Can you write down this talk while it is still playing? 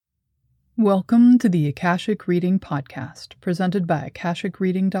Welcome to the Akashic Reading Podcast, presented by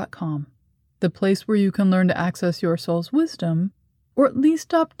AkashicReading.com, the place where you can learn to access your soul's wisdom, or at least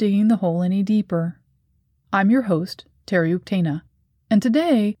stop digging the hole any deeper. I'm your host, Terry Uktena, and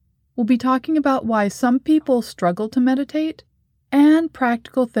today we'll be talking about why some people struggle to meditate and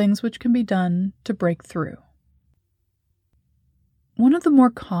practical things which can be done to break through. One of the more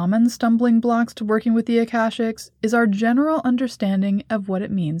common stumbling blocks to working with the Akashics is our general understanding of what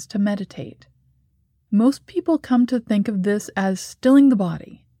it means to meditate. Most people come to think of this as stilling the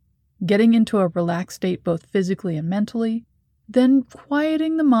body, getting into a relaxed state both physically and mentally, then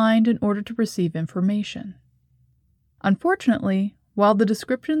quieting the mind in order to receive information. Unfortunately, while the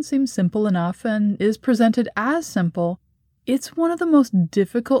description seems simple enough and is presented as simple, it's one of the most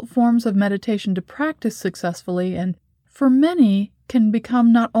difficult forms of meditation to practice successfully, and for many, can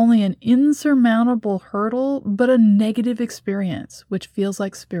become not only an insurmountable hurdle, but a negative experience, which feels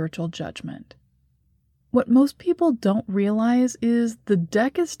like spiritual judgment. What most people don't realize is the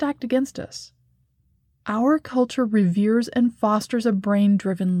deck is stacked against us. Our culture reveres and fosters a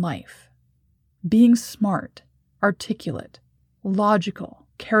brain-driven life. Being smart, articulate, logical,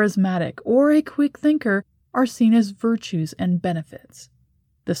 charismatic, or a quick thinker are seen as virtues and benefits.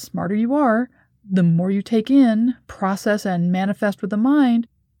 The smarter you are, the more you take in, process, and manifest with the mind,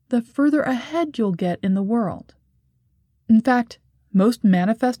 the further ahead you'll get in the world. In fact, most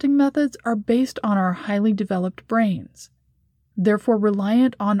manifesting methods are based on our highly developed brains, therefore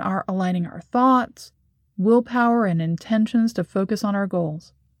reliant on our aligning our thoughts, willpower, and intentions to focus on our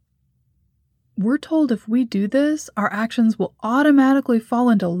goals. We're told if we do this, our actions will automatically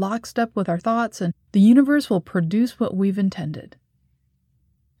fall into lockstep with our thoughts, and the universe will produce what we've intended.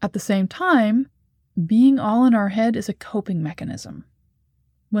 At the same time, being all in our head is a coping mechanism.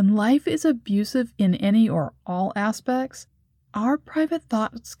 When life is abusive in any or all aspects, our private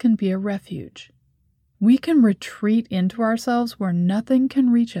thoughts can be a refuge. We can retreat into ourselves where nothing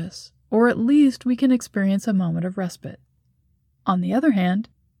can reach us, or at least we can experience a moment of respite. On the other hand,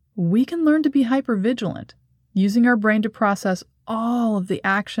 we can learn to be hypervigilant, using our brain to process all of the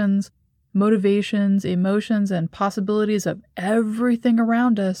actions, motivations, emotions, and possibilities of everything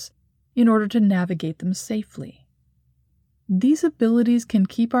around us in order to navigate them safely. These abilities can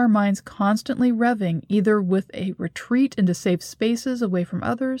keep our minds constantly revving, either with a retreat into safe spaces away from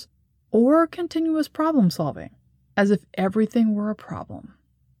others, or continuous problem solving, as if everything were a problem.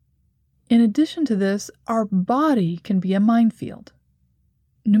 In addition to this, our body can be a minefield.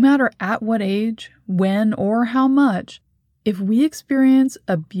 No matter at what age, when, or how much, if we experience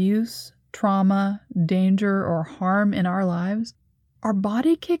abuse, trauma, danger, or harm in our lives, our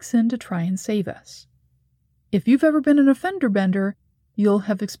body kicks in to try and save us. If you've ever been an offender bender, you'll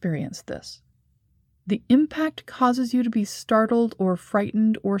have experienced this. The impact causes you to be startled or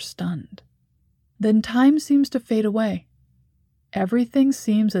frightened or stunned. Then time seems to fade away. Everything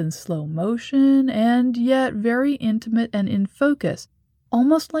seems in slow motion and yet very intimate and in focus,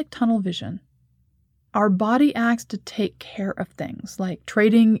 almost like tunnel vision. Our body acts to take care of things like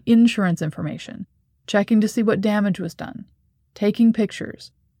trading insurance information, checking to see what damage was done, taking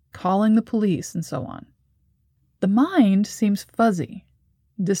pictures, calling the police, and so on. The mind seems fuzzy,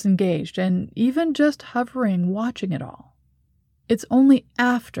 disengaged, and even just hovering, watching it all. It's only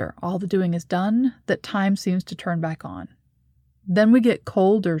after all the doing is done that time seems to turn back on. Then we get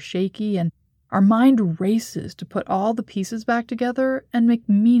cold or shaky, and our mind races to put all the pieces back together and make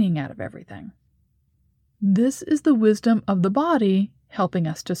meaning out of everything. This is the wisdom of the body helping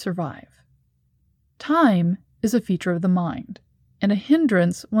us to survive. Time is a feature of the mind, and a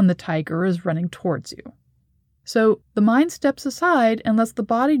hindrance when the tiger is running towards you. So the mind steps aside and lets the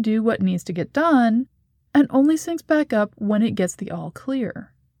body do what needs to get done, and only syncs back up when it gets the all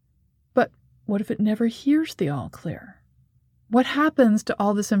clear. But what if it never hears the all clear? What happens to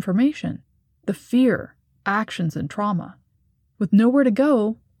all this information? The fear, actions, and trauma. With nowhere to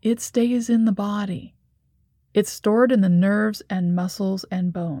go, it stays in the body. It's stored in the nerves and muscles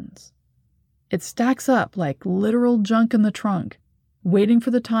and bones. It stacks up like literal junk in the trunk, waiting for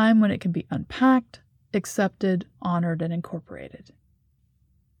the time when it can be unpacked, accepted, honored, and incorporated.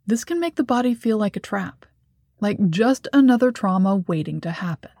 This can make the body feel like a trap, like just another trauma waiting to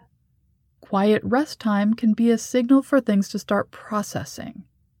happen. Quiet rest time can be a signal for things to start processing,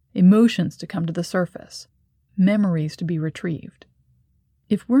 emotions to come to the surface, memories to be retrieved.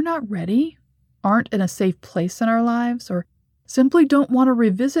 If we're not ready, aren't in a safe place in our lives, or simply don't want to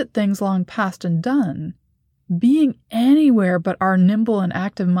revisit things long past and done, being anywhere but our nimble and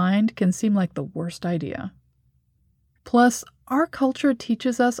active mind can seem like the worst idea. Plus, our culture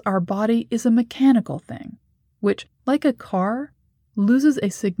teaches us our body is a mechanical thing, which, like a car, loses a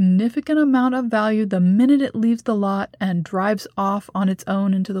significant amount of value the minute it leaves the lot and drives off on its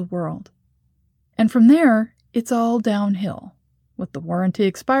own into the world. And from there, it's all downhill, with the warranty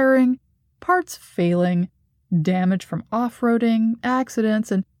expiring, parts failing, damage from off-roading,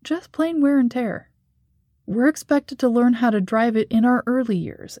 accidents, and just plain wear and tear. We're expected to learn how to drive it in our early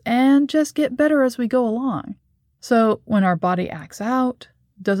years and just get better as we go along. So when our body acts out,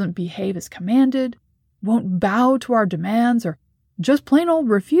 doesn't behave as commanded, won't bow to our demands, or just plain old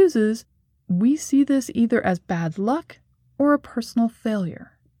refuses, we see this either as bad luck or a personal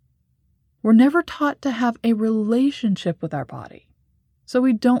failure. We're never taught to have a relationship with our body, so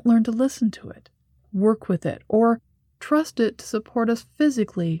we don't learn to listen to it, work with it, or trust it to support us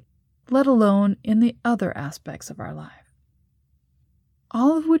physically, let alone in the other aspects of our life.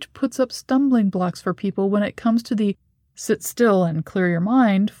 All of which puts up stumbling blocks for people when it comes to the sit still and clear your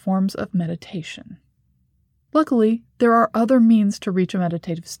mind forms of meditation. Luckily, there are other means to reach a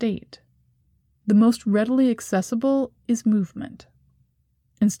meditative state. The most readily accessible is movement.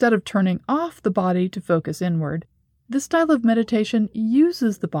 Instead of turning off the body to focus inward, this style of meditation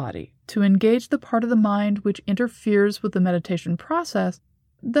uses the body to engage the part of the mind which interferes with the meditation process,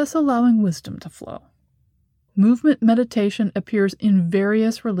 thus allowing wisdom to flow. Movement meditation appears in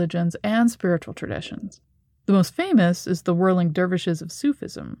various religions and spiritual traditions. The most famous is the whirling dervishes of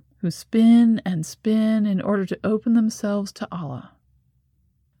Sufism, who spin and spin in order to open themselves to Allah.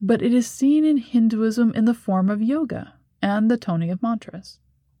 But it is seen in Hinduism in the form of yoga and the toning of mantras.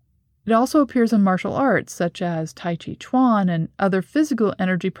 It also appears in martial arts such as Tai Chi Chuan and other physical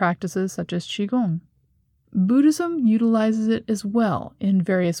energy practices such as Qigong. Buddhism utilizes it as well in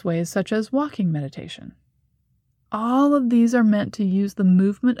various ways such as walking meditation. All of these are meant to use the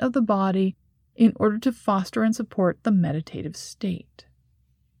movement of the body in order to foster and support the meditative state.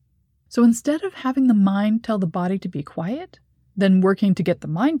 So instead of having the mind tell the body to be quiet, then working to get the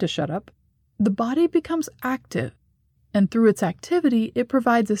mind to shut up, the body becomes active, and through its activity, it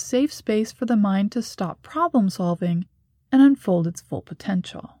provides a safe space for the mind to stop problem solving and unfold its full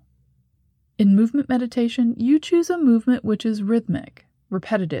potential. In movement meditation, you choose a movement which is rhythmic,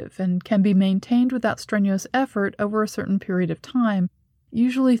 repetitive, and can be maintained without strenuous effort over a certain period of time,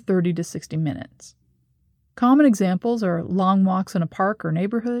 usually 30 to 60 minutes. Common examples are long walks in a park or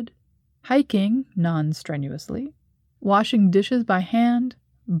neighborhood, hiking non-strenuously, washing dishes by hand,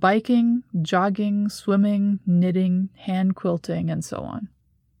 biking, jogging, swimming, knitting, hand quilting, and so on.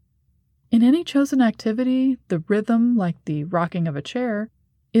 In any chosen activity, the rhythm, like the rocking of a chair,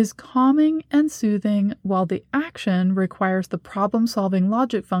 is calming and soothing, while the action requires the problem-solving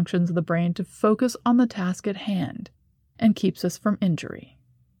logic functions of the brain to focus on the task at hand and keeps us from injury.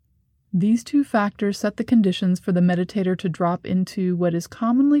 These two factors set the conditions for the meditator to drop into what is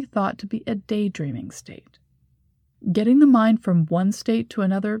commonly thought to be a daydreaming state. Getting the mind from one state to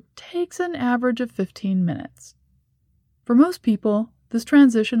another takes an average of 15 minutes. For most people, this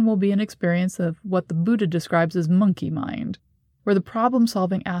transition will be an experience of what the Buddha describes as monkey mind, where the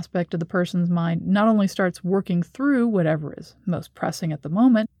problem-solving aspect of the person's mind not only starts working through whatever is most pressing at the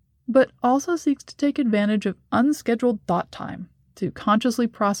moment, but also seeks to take advantage of unscheduled thought time to consciously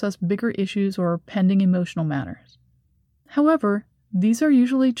process bigger issues or pending emotional matters. However, these are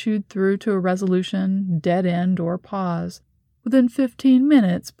usually chewed through to a resolution, dead end, or pause within 15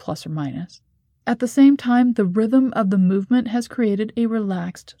 minutes plus or minus. At the same time, the rhythm of the movement has created a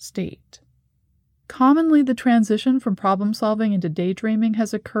relaxed state. Commonly, the transition from problem-solving into daydreaming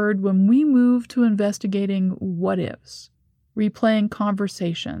has occurred when we move to investigating what-ifs, replaying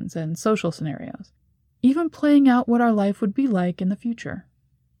conversations and social scenarios, even playing out what our life would be like in the future.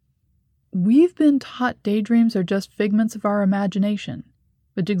 We've been taught daydreams are just figments of our imagination,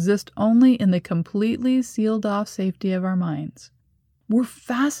 which exist only in the completely sealed-off safety of our minds. We're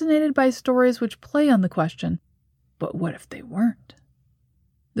fascinated by stories which play on the question, but what if they weren't?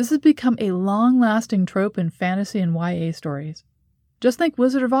 This has become a long-lasting trope in fantasy and YA stories. Just think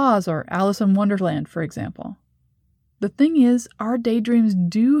Wizard of Oz or Alice in Wonderland, for example. The thing is, our daydreams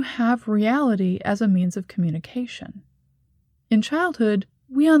do have reality as a means of communication. In childhood,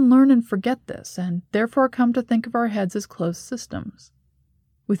 we unlearn and forget this, and therefore come to think of our heads as closed systems.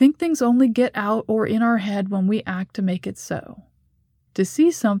 We think things only get out or in our head when we act to make it so. To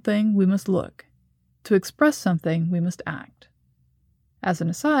see something, we must look. To express something, we must act. As an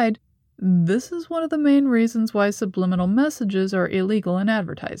aside, this is one of the main reasons why subliminal messages are illegal in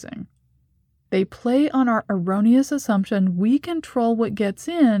advertising. They play on our erroneous assumption we control what gets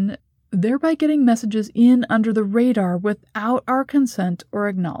in, thereby getting messages in under the radar without our consent or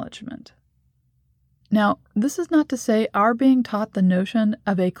acknowledgement. Now, this is not to say our being taught the notion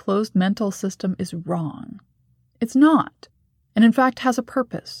of a closed mental system is wrong. It's not. and in fact has a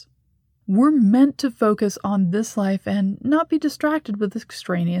purpose. We're meant to focus on this life and not be distracted with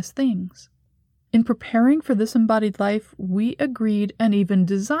extraneous things. In preparing for this embodied life, we agreed and even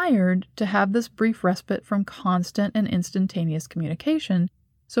desired to have this brief respite from constant and instantaneous communication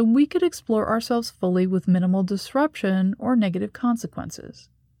so we could explore ourselves fully with minimal disruption or negative consequences.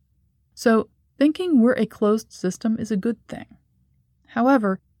 So, thinking we're a closed system is a good thing.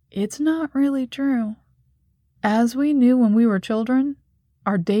 However, it's not really true. As we knew when we were children,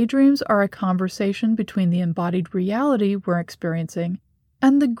 our daydreams are a conversation between the embodied reality we're experiencing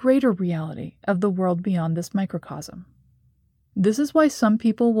and the greater reality of the world beyond this microcosm. This is why some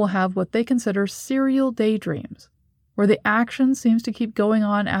people will have what they consider serial daydreams, where the action seems to keep going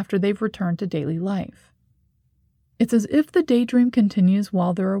on after they've returned to daily life. It's as if the daydream continues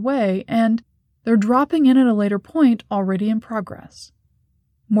while they're away, and they're dropping in at a later point already in progress.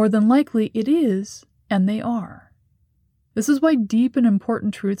 More than likely it is, and they are. This is why deep and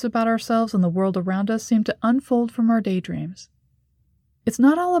important truths about ourselves and the world around us seem to unfold from our daydreams. It's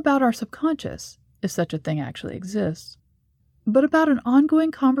not all about our subconscious, if such a thing actually exists, but about an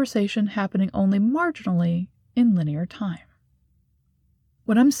ongoing conversation happening only marginally in linear time.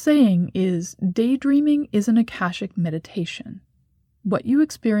 What I'm saying is, daydreaming is an Akashic meditation. What you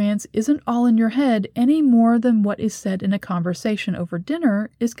experience isn't all in your head any more than what is said in a conversation over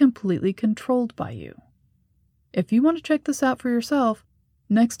dinner is completely controlled by you. If you want to check this out for yourself,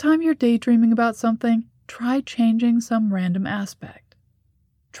 next time you're daydreaming about something, try changing some random aspect.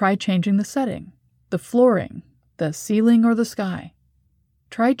 Try changing the setting, the flooring, the ceiling, or the sky.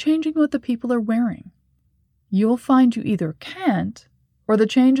 Try changing what the people are wearing. You'll find you either can't, or the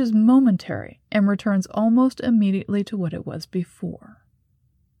change is momentary and returns almost immediately to what it was before.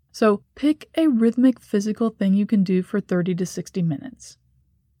 So pick a rhythmic physical thing you can do for 30 to 60 minutes.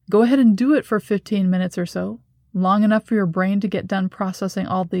 Go ahead and do it for 15 minutes or so, long enough for your brain to get done processing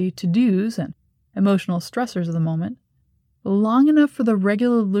all the to-dos and emotional stressors of the moment, long enough for the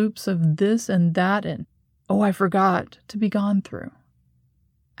regular loops of this and that and, oh, I forgot, to be gone through.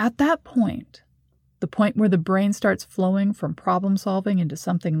 At that point, the point where the brain starts flowing from problem solving into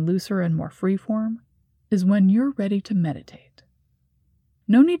something looser and more freeform, is when you're ready to meditate.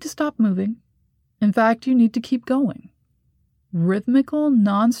 No need to stop moving. In fact, you need to keep going. Rhythmical,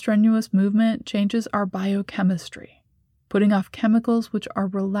 non-strenuous movement changes our biochemistry, putting off chemicals which are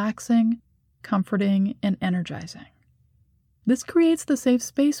relaxing, comforting, and energizing. This creates the safe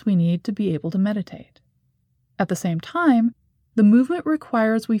space we need to be able to meditate. At the same time, the movement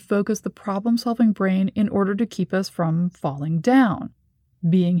requires we focus the problem-solving brain in order to keep us from falling down,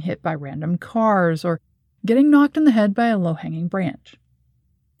 being hit by random cars, or getting knocked in the head by a low-hanging branch.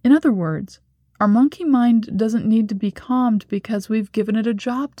 In other words, our monkey mind doesn't need to be calmed because we've given it a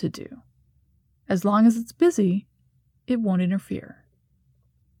job to do. As long as it's busy, it won't interfere.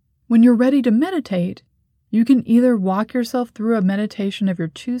 When you're ready to meditate, you can either walk yourself through a meditation of your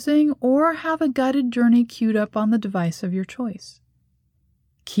choosing or have a guided journey queued up on the device of your choice.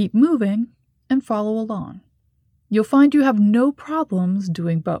 Keep moving and follow along. You'll find you have no problems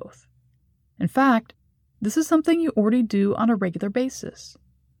doing both. In fact, this is something you already do on a regular basis.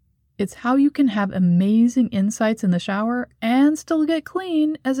 It's how you can have amazing insights in the shower and still get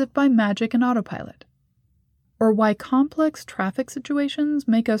clean as if by magic and autopilot. Or why complex traffic situations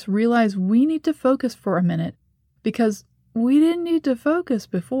make us realize we need to focus for a minute because we didn't need to focus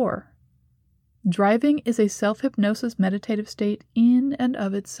before. Driving is a self-hypnosis meditative state in and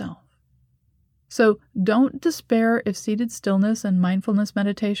of itself. So don't despair if seated stillness and mindfulness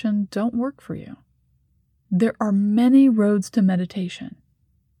meditation don't work for you. There are many roads to meditation,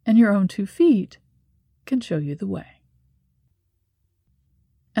 and your own 2 feet can show you the way.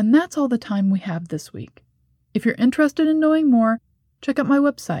 And that's all the time we have this week. If you're interested in knowing more, check out my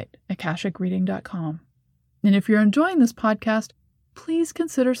website, akashicreading.com. And if you're enjoying this podcast, please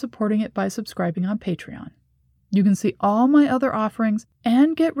consider supporting it by subscribing on Patreon. You can see all my other offerings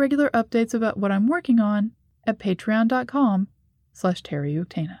and get regular updates about what I'm working on at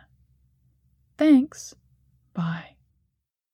patreon.com/TerryUtena. Thanks. Bye.